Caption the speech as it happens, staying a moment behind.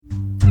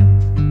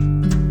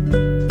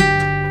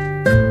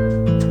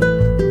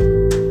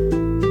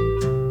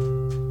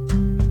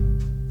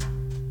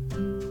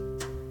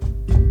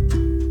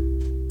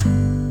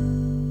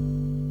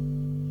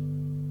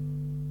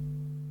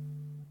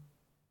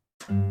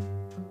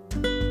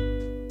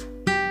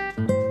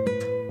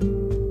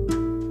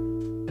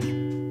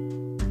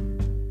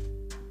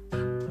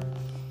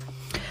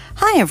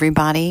Hi,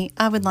 everybody.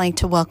 I would like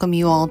to welcome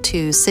you all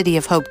to City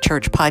of Hope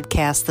Church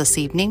podcast this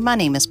evening. My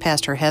name is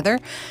Pastor Heather.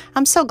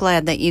 I'm so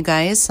glad that you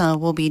guys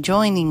will be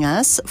joining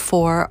us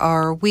for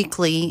our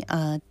weekly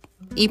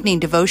evening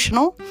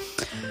devotional.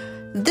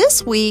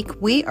 This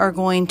week, we are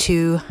going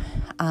to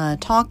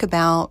talk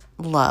about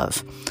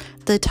love.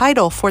 The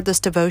title for this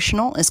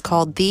devotional is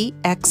called The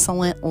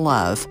Excellent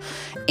Love.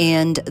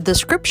 And the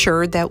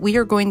scripture that we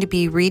are going to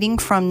be reading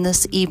from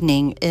this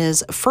evening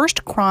is 1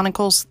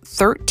 Chronicles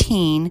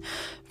 13,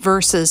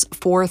 verses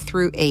 4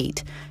 through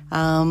 8.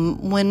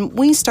 When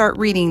we start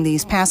reading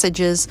these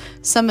passages,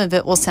 some of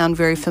it will sound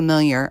very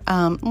familiar.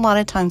 A lot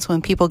of times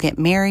when people get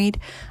married,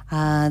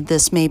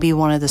 this may be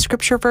one of the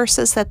scripture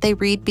verses that they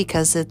read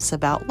because it's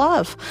about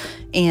love.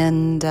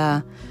 And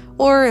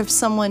or if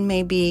someone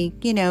may be,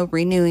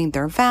 renewing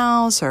their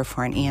vows or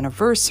for an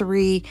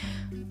anniversary,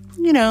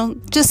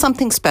 just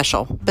something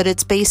special, but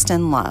it's based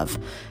in love.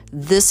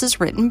 This is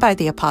written by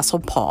the Apostle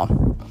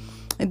Paul.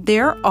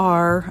 There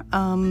are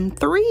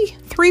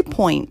three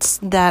points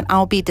that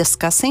I'll be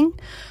discussing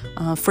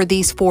for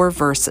these 4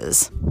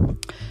 verses.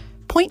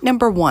 Point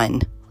number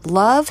 1,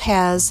 love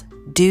has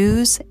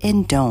do's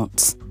and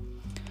don'ts.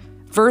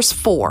 Verse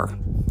 4,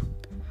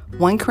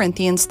 1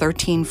 Corinthians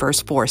 13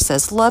 verse 4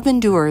 says, "Love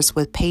endures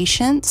with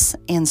patience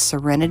and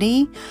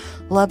serenity.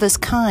 Love is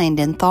kind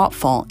and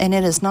thoughtful, and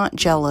it is not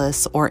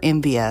jealous or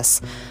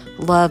envious.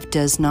 Love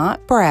does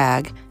not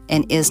brag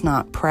and is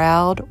not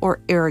proud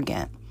or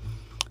arrogant."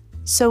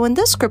 So in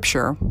this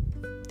scripture,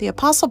 the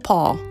Apostle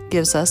Paul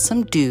gives us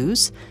some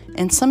do's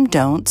and some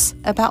don'ts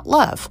about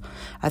love.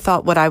 I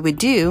thought what I would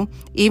do,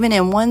 even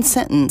in one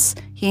sentence,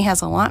 he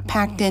has a lot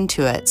packed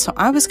into it. So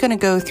I was going to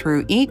go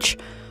through each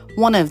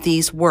one of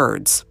these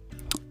words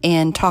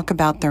and talk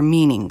about their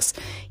meanings.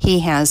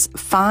 He has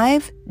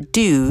 5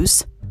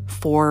 do's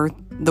for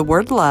the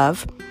word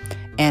love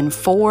and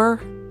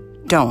 4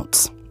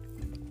 don'ts.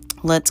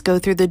 Let's go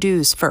through the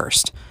do's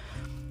first.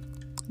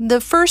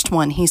 The first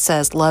one, he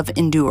says, love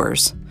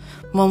endures.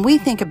 When we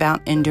think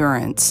about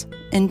endurance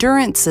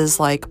is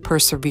like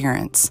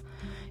perseverance.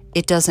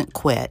 It doesn't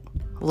quit.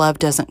 Love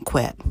doesn't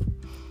quit.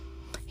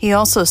 He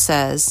also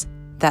says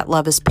that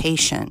love is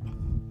patient.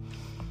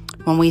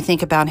 When we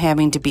think about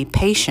having to be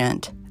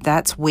patient,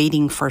 that's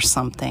waiting for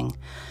something.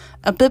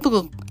 A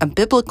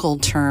biblical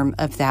term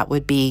of that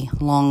would be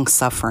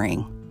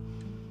long-suffering.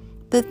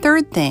 The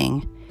third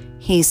thing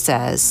he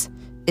says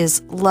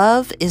is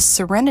love is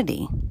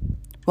serenity.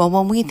 Well,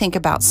 when we think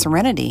about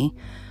serenity,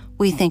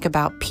 we think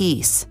about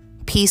peace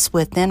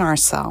within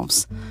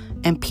ourselves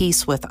and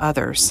peace with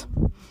others.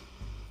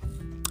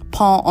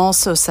 Paul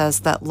also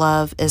says that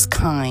love is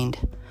kind.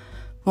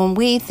 When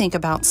we think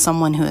about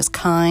someone who is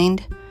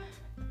kind,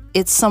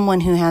 it's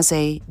someone who has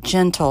a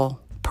gentle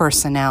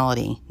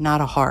personality,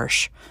 not a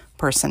harsh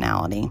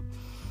personality.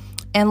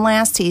 And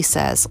last, he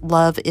says,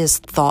 love is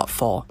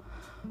thoughtful.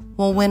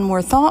 Well, when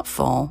we're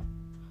thoughtful,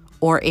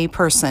 or a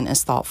person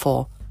is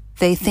thoughtful,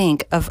 they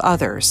think of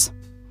others.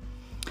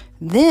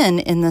 Then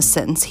in this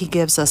sentence, he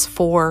gives us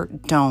 4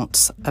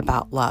 don'ts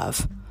about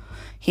love.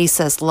 He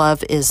says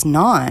love is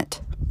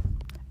not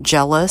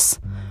jealous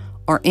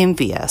or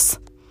envious.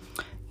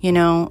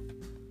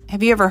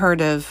 Have you ever heard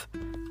of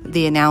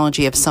the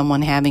analogy of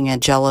someone having a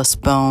jealous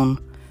bone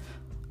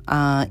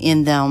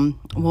in them?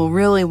 Well,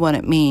 really what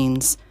it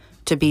means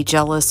to be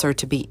jealous or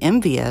to be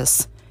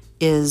envious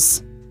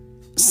is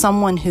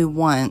someone who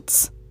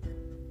wants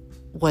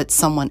what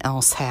someone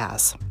else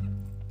has.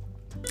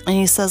 And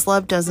he says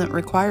love doesn't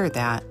require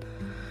that.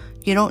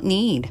 You don't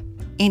need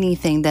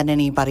anything that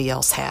anybody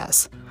else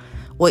has.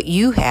 What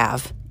you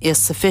have is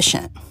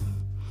sufficient.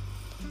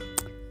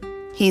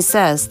 He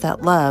says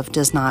that love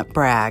does not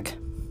brag.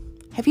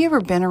 Have you ever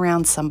been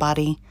around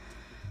somebody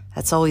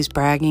that's always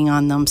bragging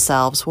on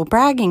themselves? Well,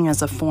 bragging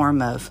is a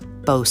form of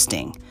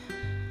boasting.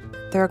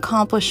 Their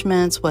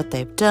accomplishments, what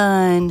they've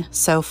done,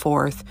 so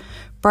forth.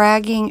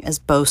 Bragging is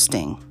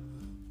boasting.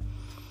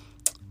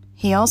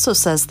 He also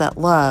says that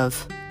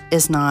love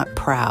is not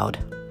proud.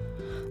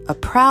 A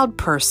proud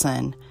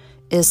person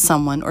is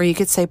someone, or you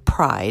could say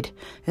pride,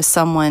 is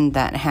someone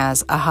that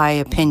has a high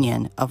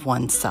opinion of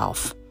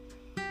oneself.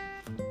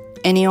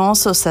 And he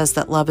also says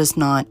that love is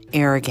not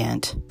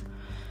arrogant.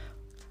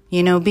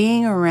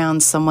 Being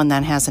around someone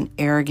that has an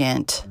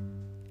arrogant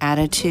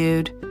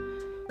attitude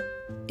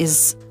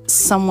is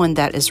someone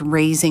that is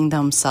raising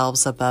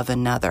themselves above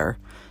another,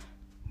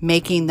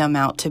 making them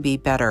out to be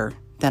better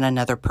than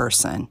another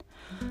person.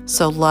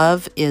 So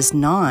love is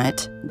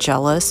not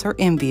jealous or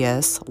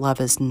envious. Love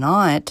is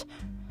not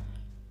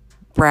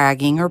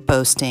bragging or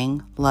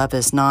boasting. Love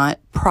is not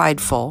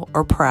prideful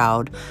or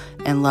proud.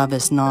 And love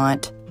is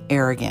not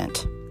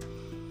arrogant.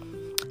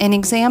 An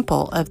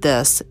example of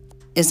this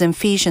is in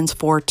Ephesians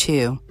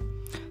 4:2.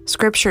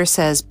 Scripture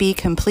says, "Be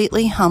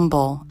completely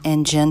humble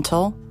and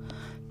gentle.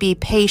 Be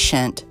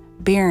patient,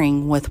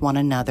 bearing with one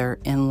another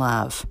in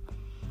love."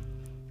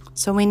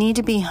 So we need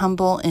to be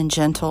humble and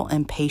gentle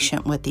and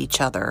patient with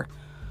each other,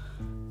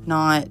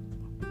 not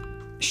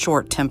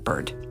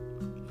short-tempered.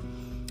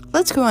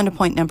 Let's go on to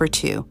point number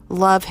 2.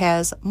 Love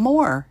has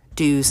more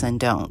do's and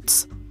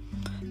don'ts.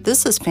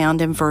 This is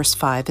found in verse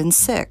 5 and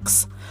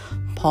 6.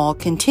 Paul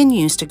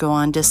continues to go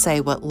on to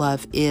say what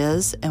love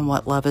is and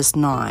what love is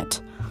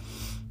not.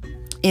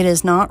 It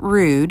is not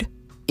rude.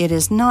 It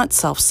is not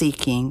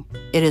self-seeking.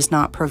 It is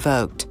not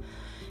provoked.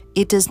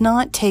 It does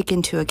not take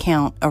into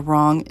account a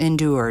wrong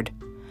endured.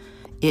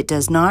 It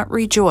does not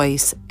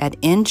rejoice at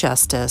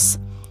injustice,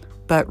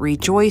 but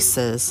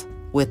rejoices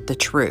with the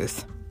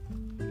truth.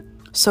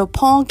 So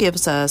Paul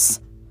gives us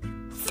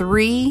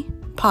 3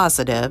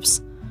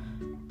 positives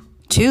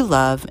to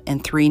love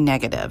and 3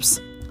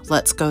 negatives.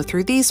 Let's go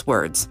through these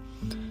words.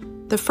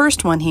 The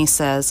first one, he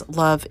says,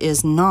 love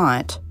is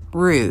not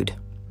rude.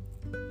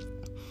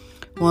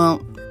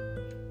 Well,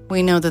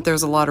 we know that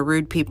there's a lot of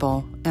rude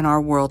people in our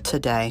world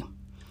today.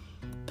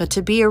 But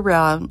to be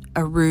around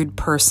a rude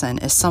person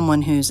is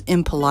someone who's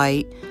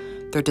impolite,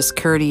 they're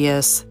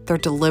discourteous, they're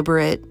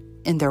deliberate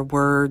in their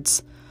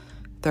words,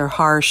 they're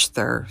harsh,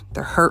 they're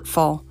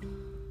hurtful.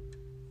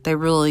 They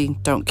really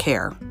don't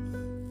care.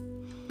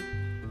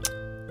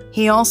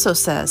 He also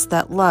says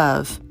that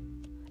love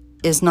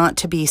is not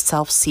to be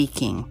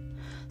self-seeking.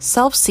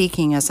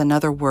 Self-seeking is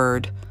another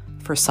word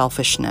for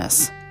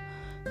selfishness,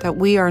 that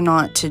we are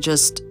not to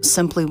just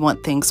simply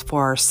want things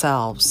for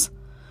ourselves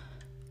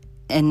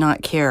and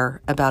not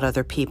care about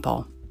other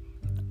people.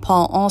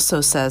 Paul also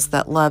says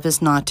that love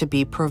is not to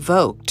be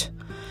provoked.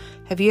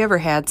 Have you ever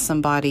had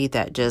somebody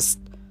that just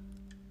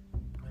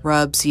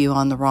rubs you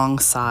on the wrong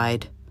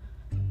side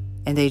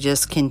and they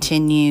just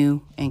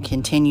continue and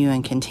continue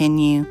and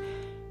continue?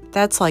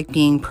 That's like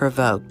being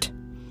provoked.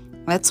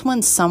 That's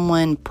when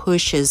someone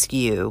pushes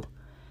you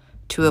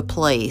to a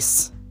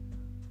place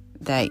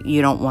that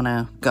you don't want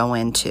to go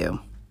into.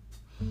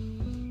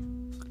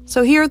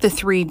 So here are the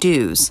 3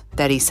 do's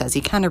that he says.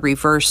 He kind of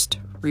reversed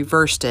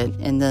it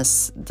in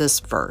this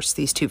verse,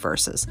 these 2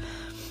 verses.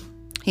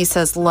 He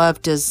says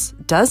love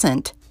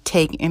doesn't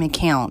take in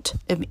account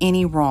of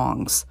any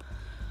wrongs.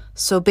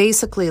 So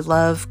basically,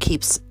 love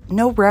keeps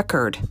no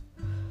record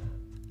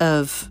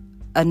of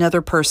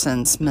another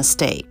person's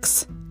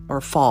mistakes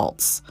or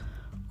faults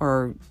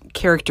or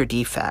character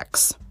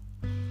defects.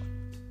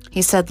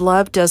 He said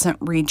love doesn't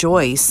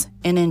rejoice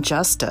in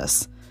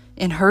injustice,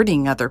 in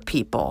hurting other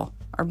people,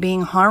 or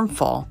being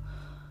harmful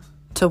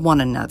to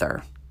one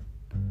another.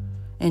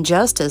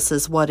 Injustice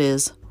is what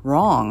is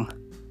wrong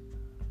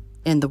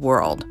in the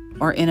world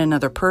or in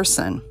another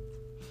person.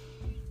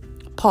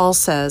 Paul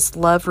says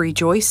love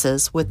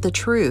rejoices with the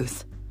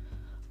truth.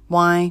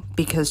 Why?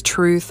 Because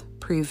truth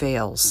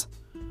prevails.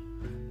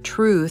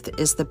 Truth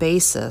is the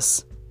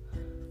basis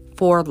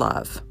for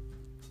love.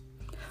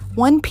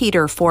 1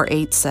 Peter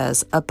 4:8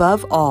 says,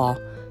 above all,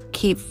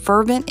 keep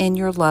fervent in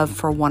your love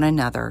for one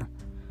another,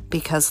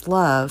 because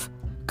love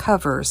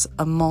covers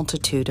a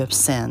multitude of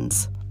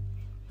sins.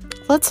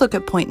 Let's look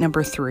at point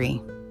number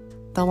 3,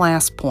 the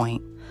last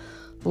point.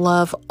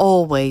 Love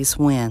always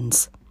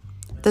wins.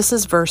 This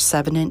is verse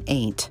 7 and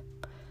 8.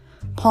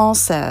 Paul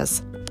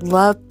says,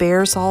 love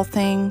bears all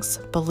things,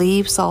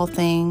 believes all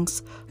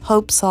things,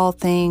 hopes all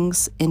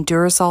things,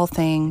 endures all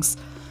things.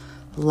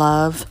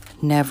 Love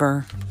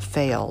never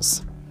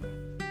fails.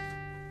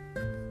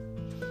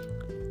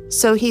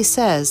 So he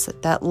says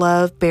that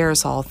love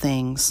bears all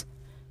things.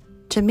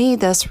 To me,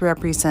 this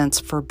represents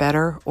for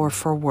better or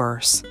for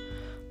worse.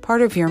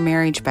 Part of your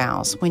marriage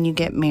vows when you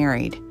get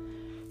married,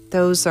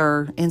 those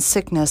are in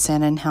sickness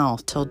and in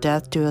health till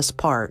death do us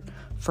part.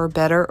 For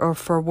better or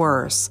for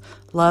worse,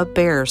 love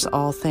bears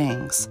all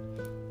things.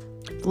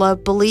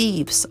 Love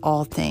believes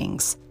all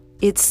things.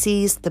 It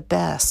sees the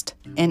best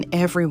in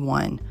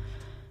everyone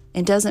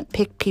and doesn't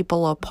pick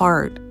people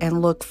apart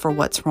and look for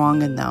what's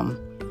wrong in them.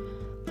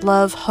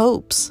 Love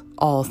hopes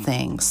all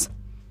things.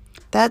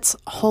 That's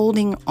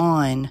holding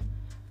on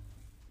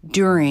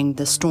during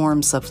the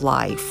storms of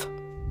life.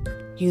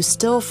 You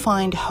still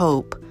find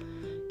hope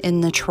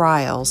in the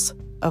trials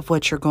of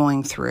what you're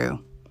going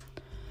through.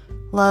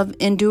 Love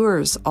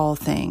endures all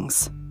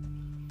things,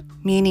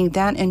 meaning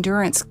that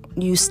endurance,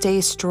 you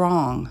stay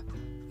strong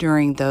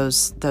during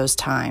those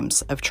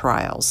times of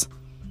trials.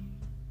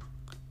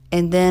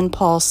 And then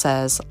Paul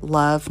says,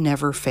 love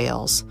never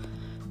fails.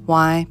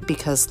 Why?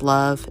 Because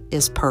love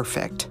is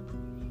perfect.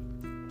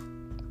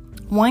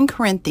 1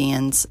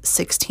 Corinthians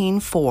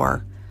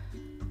 16:4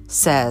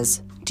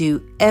 says,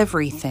 do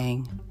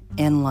everything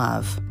in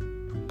love.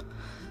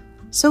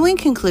 So in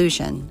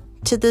conclusion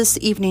to this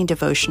evening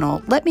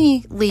devotional, let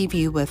me leave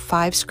you with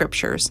 5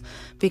 scriptures,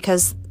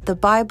 because the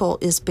Bible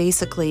is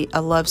basically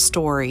a love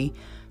story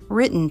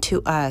written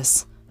to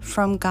us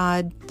from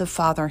God the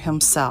Father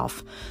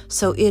himself.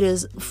 So it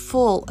is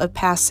full of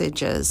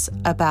passages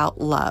about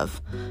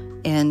love.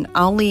 And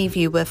I'll leave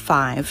you with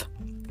 5.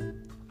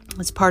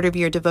 As part of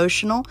your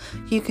devotional,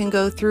 you can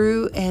go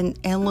through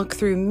and look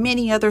through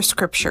many other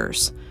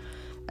scriptures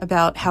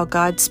about how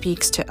God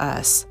speaks to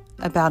us,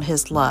 about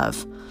his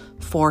love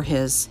for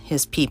his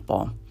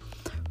people.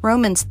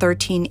 Romans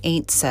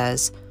 13:8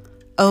 says,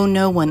 owe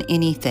no one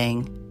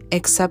anything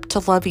except to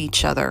love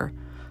each other,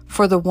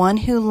 for the one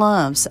who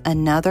loves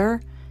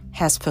another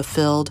has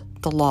fulfilled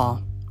the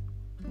law.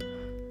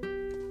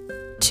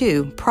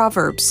 2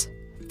 Proverbs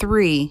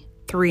 3,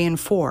 3 and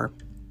 4.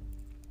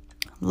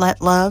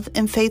 Let love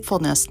and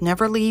faithfulness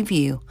never leave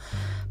you.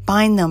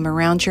 Bind them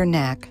around your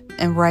neck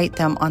and write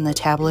them on the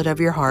tablet of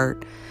your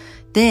heart.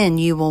 Then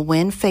you will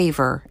win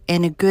favor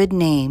and a good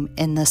name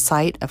in the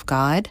sight of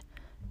God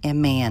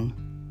and man.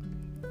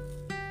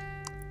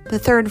 The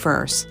third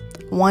verse,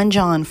 1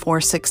 John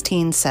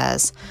 4:16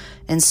 says,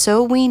 And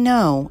so we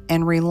know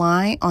and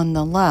rely on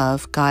the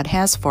love God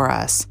has for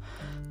us.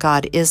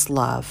 God is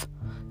love.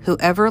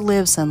 Whoever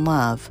lives in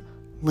love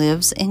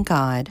lives in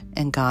God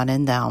and God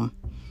in them.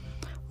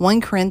 1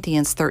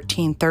 Corinthians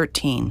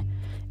 13:13.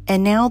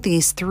 And now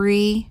these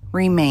three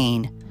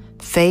remain,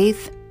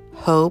 faith,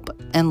 hope,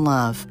 and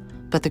love.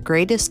 But the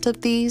greatest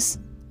of these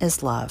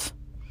is love.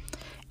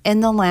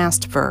 And the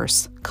last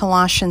verse,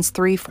 Colossians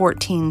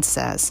 3:14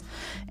 says,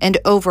 And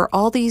over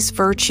all these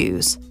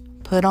virtues,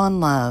 put on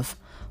love,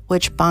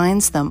 which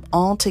binds them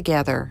all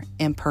together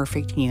in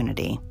perfect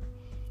unity.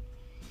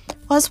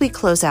 Well, as we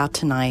close out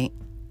tonight,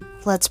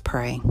 let's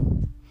pray.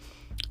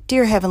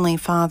 Dear Heavenly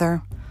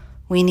Father,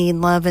 we need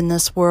love in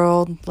this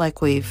world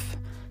like we've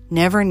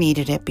never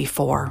needed it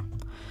before.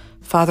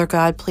 Father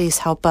God, please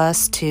help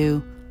us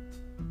to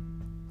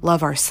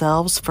love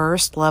ourselves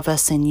first, love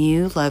us in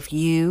you, love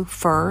you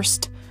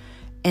first,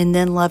 and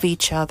then love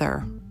each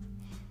other.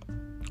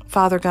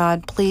 Father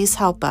God, please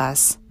help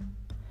us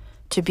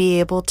to be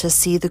able to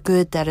see the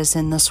good that is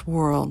in this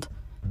world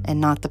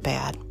and not the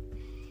bad.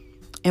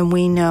 And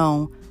we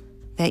know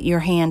that your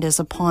hand is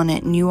upon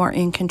it and you are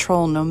in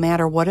control no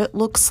matter what it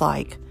looks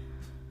like,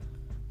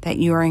 that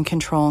you are in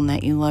control and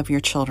that you love your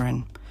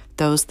children,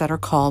 those that are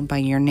called by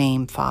your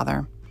name,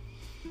 Father.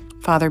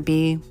 Father,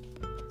 be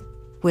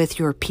with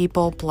your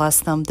people.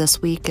 Bless them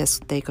this week as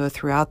they go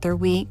throughout their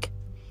week.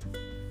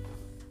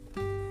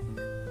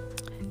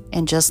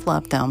 And just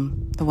love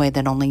them the way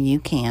that only you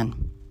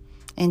can.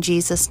 In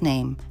Jesus'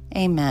 name,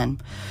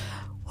 amen.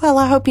 Well,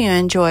 I hope you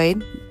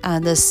enjoyed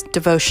this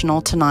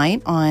devotional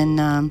tonight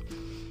on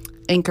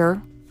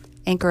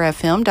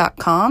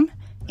anchorfm.com.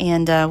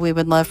 And we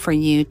would love for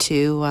you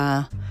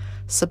to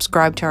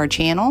subscribe to our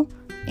channel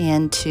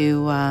and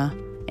to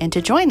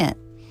join it.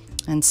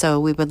 And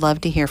so we would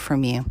love to hear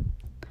from you.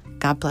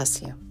 God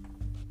bless you.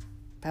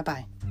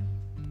 Bye-bye.